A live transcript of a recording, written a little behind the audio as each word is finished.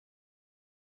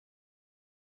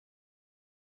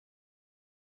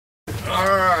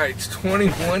right, it's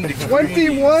 21 degrees.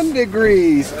 21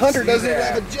 degrees. Hunter doesn't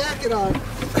have a jacket on.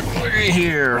 Look at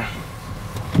here.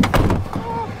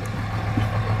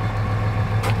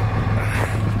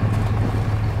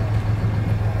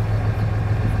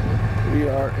 We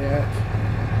are at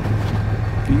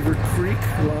Beaver Creek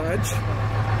Lodge.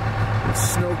 It's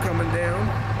snow coming down.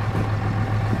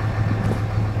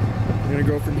 We're gonna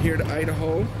go from here to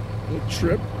Idaho. Little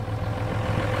trip.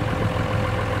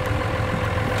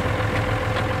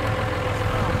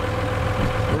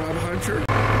 Rob Hunter.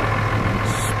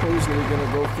 Supposedly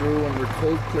gonna go through one of the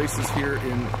coldest places here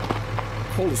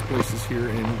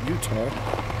in Utah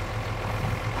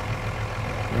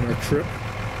on our trip.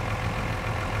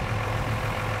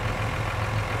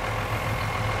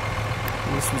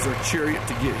 This was our chariot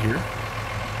to get here.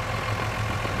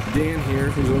 Dan here,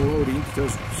 who's unloading,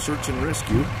 does search and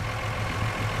rescue.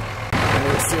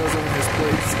 And it says on his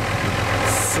plate,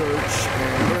 search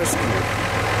and rescue.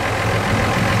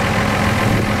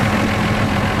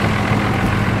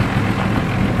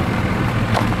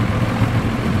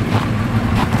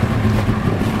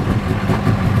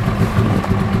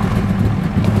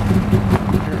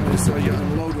 Apparently, so you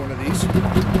unload one of these.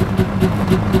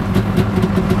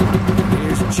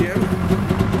 Here's Jim.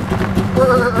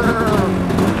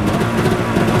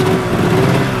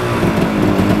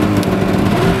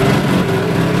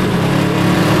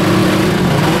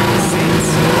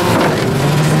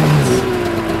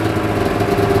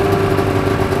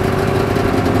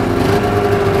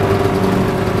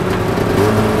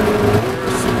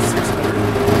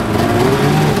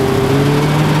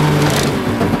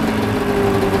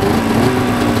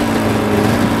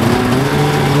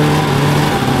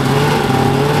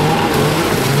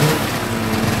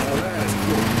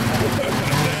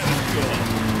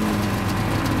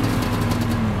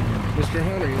 Mr.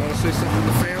 Hunter, you want to say something to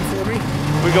the fam for me?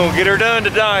 We're going to get her done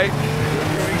tonight.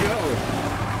 Here we go.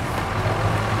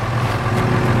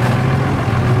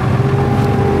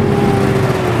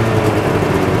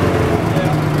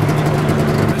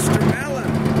 Mr. Mellon.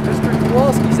 Mr.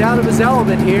 Kowalski's out of his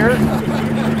element here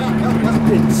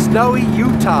in snowy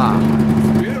Utah.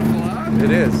 It's beautiful, huh?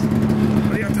 It is.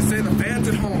 What do you have to say to the fans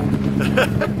at home?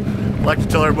 I'd like to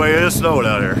tell everybody it is snowing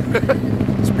out here.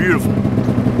 It's beautiful.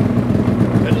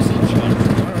 And the sunshine.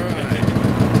 All right.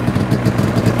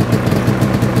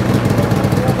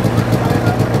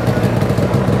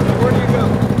 Where do you go?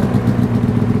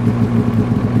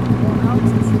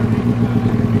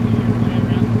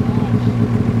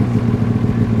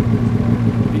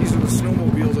 These are the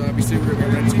snowmobiles, obviously, we're going to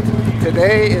be renting.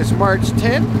 Today is March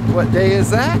 10th. What day is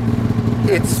that?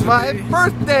 It's my today.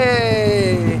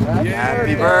 birthday! Happy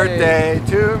Yay. birthday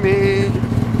to me!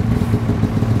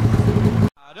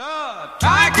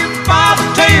 Tiger by the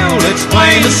tail, it's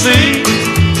plain to see.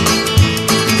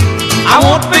 I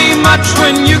won't be much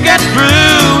when you get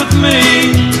through with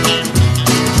me.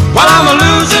 While I'm a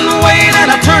losing weight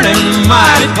and I'm turning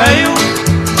mighty pale.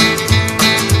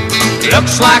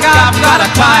 Looks like I've got a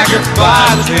tiger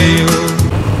by the tail.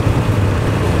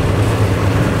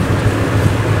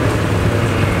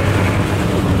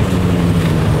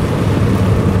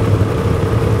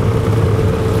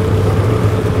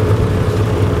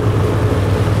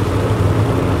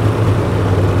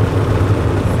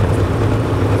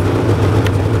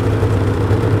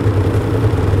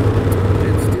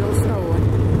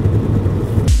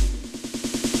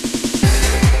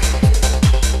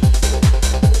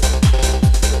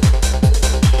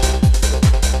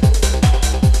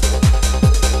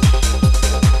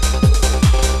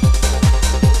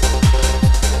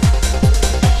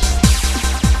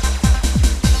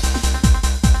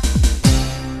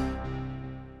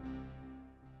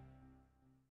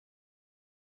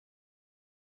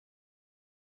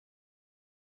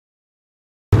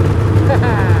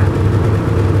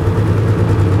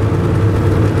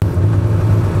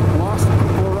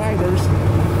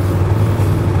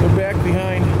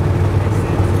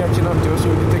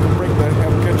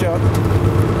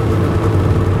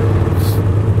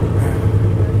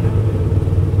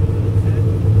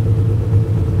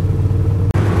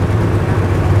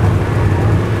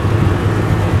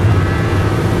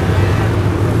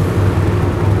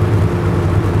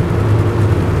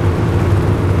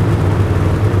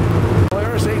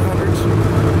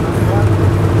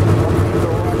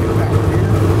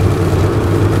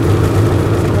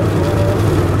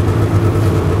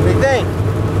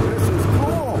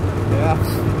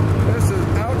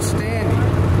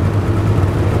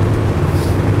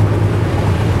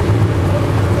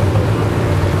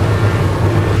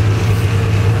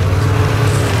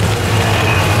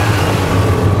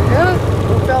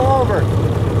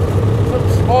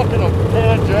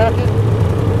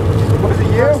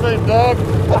 morning, Doug.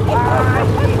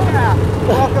 Yeah.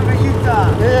 Welcome to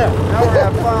Utah. Yeah. Now we're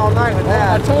having fun all night with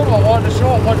that. I told him I wanted to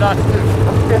show him what not to do.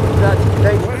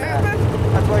 What happened?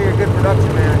 That's why you're a good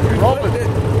production manager. Rolled it.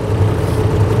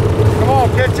 Come on,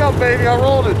 catch up, baby. I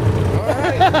rolled it. All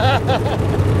right.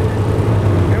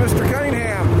 Hey, Mr.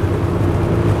 Cunningham.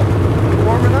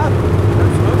 Warming up?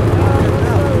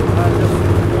 Just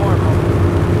warm.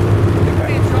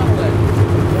 Be in trouble then.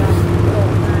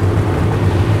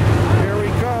 Here we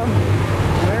come.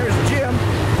 There's Jim in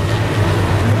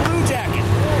the blue jacket.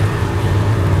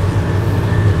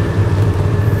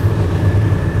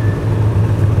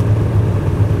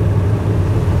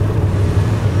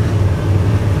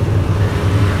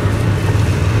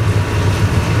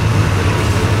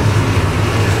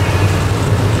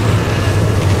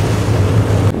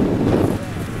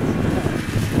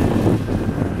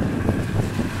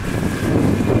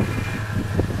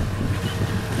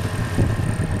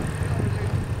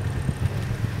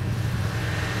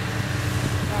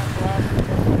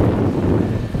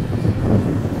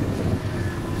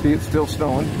 See, it's still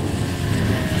snowing. I'm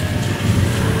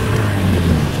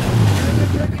going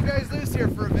to turn you guys loose here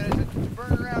for a minute to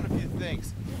burn around a few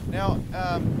things. Now,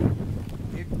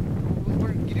 you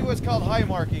do what's called high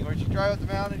marking, where you drive up the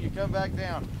mountain, you come back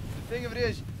down. The thing of it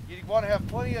is, you want to have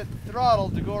plenty of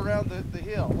throttle to go around the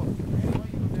hill. Why don't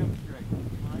you go demonstrate?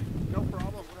 No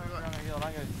problem. Around the hill.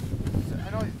 I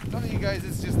know some of you guys,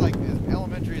 it's just like as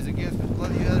elementary as it gets, but a lot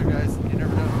of you other guys, you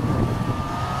never know.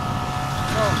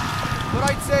 So, what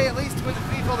I'd say, at least with the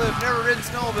people that have never ridden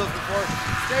snowmobiles before,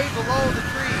 stay below the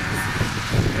trees.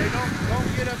 Okay, don't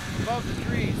get up above the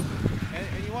trees. And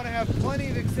you want to have plenty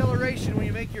of acceleration when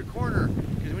you make your corner.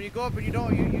 Because when you go up and you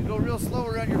go real slow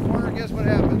around your corner, guess what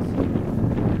happens?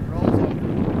 It rolls over.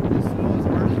 The snow is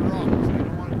hard as a rock, so you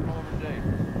don't want it to roll over today.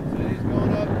 So he's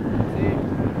going up, see?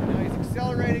 Now he's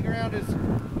accelerating around his,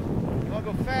 you want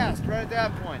to go fast right at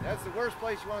that point. That's the worst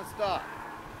place you want to stop.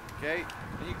 Okay?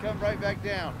 And you come right back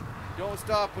down. Don't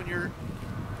stop when you're,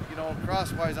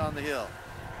 crosswise on the hill.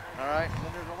 All right? And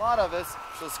then there's a lot of us,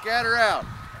 so scatter out.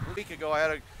 A week ago, I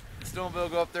had a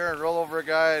snowmobile go up there and roll over a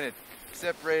guy, and it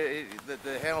separated,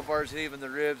 the handlebars hit him in the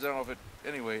ribs. I don't know if it,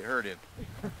 anyway, it hurt him.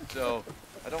 So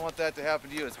I don't want that to happen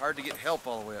to you. It's hard to get help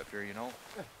all the way up here, you know?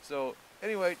 So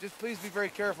anyway, just please be very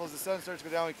careful as the sun starts to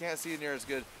go down. We can't see you near as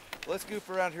good. Let's goop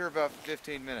around here about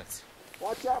 15 minutes.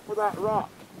 Watch out for that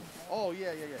rock. Oh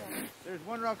yeah. There's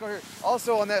one rock over here.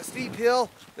 Also on that steep hill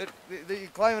that you're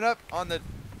climbing up on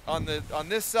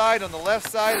this side, on the left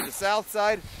side, or the south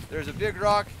side, there's a big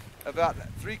rock about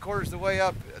 3/4 of the way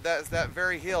up. That's that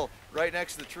very hill right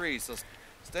next to the trees. So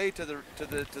stay to the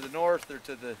north or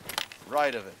to the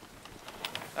right of it.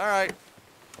 All right.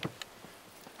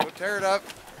 We'll tear it up.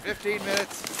 15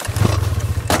 minutes.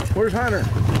 Where's Hunter?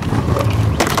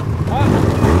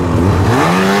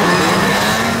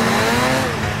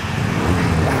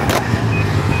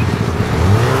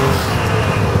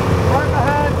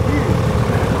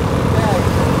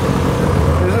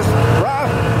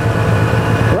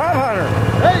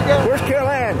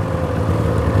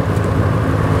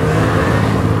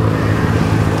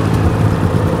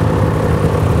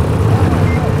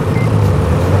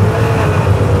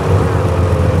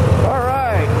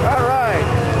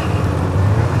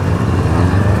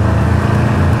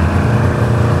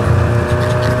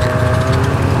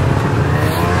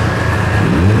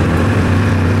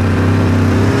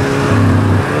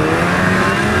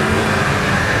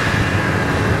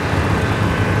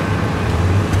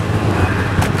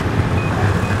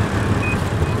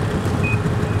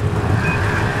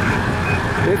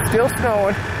 It's still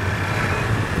snowing.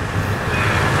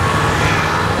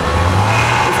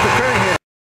 Mr. Cunningham.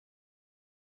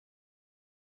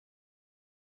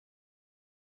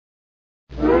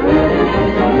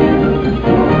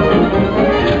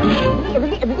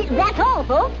 That's all,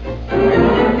 folks.